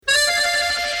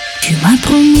Tu m'as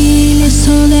promis le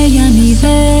soleil en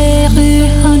hiver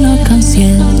en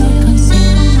arc-en-ciel.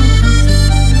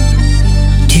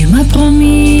 Tu m'as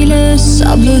promis le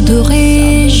sable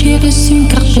doré, j'ai reçu une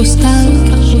carte postale.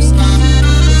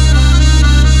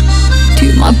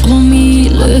 Tu m'as promis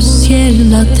le ciel,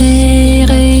 la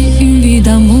terre et une vie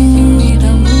d'amour.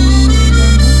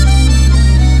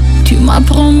 Tu m'as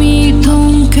promis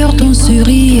ton cœur, ton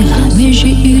sourire, mais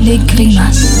j'ai eu des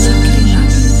grimaces.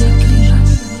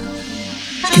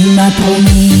 Tu m'as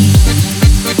promis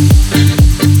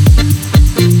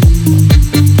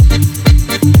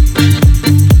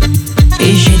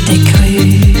et je t'ai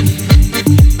cru.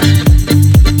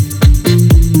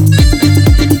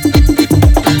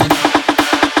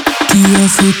 Tu as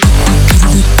fait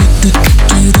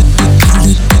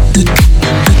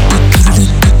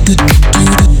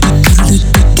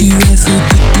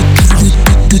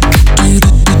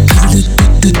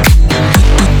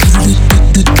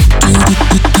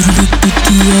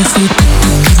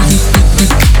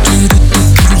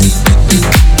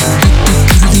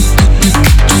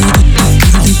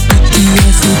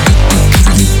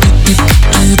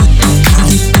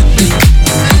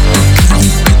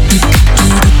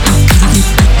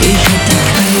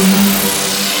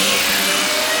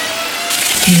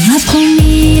Tu m'as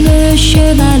promis le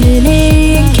cheval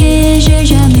ailé que j'ai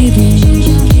jamais vu.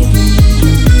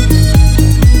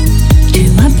 Tu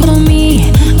m'as promis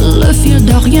le fil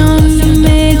d'Orient,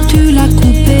 mais tu l'as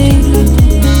coupé.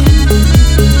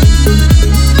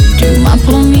 Tu m'as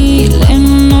promis les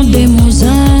notes de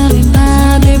Mozart,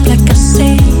 pas de plats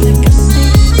cassés.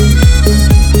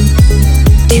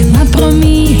 Tu m'as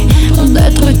promis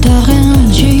d'être ta reine,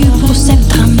 j'ai eu pour cette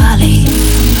trimballée.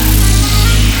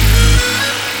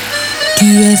 Tu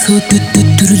es fou.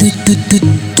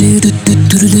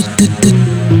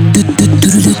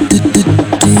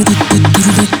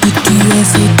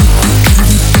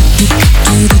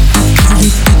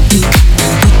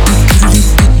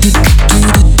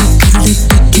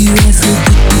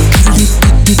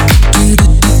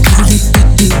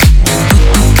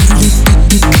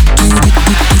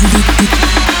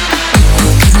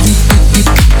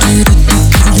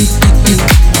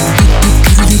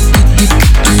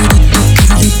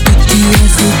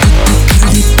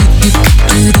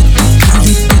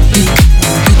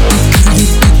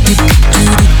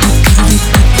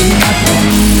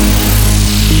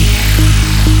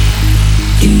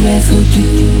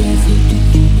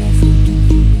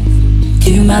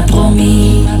 Tu m'as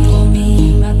promis,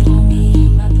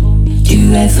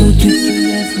 tu es foutu.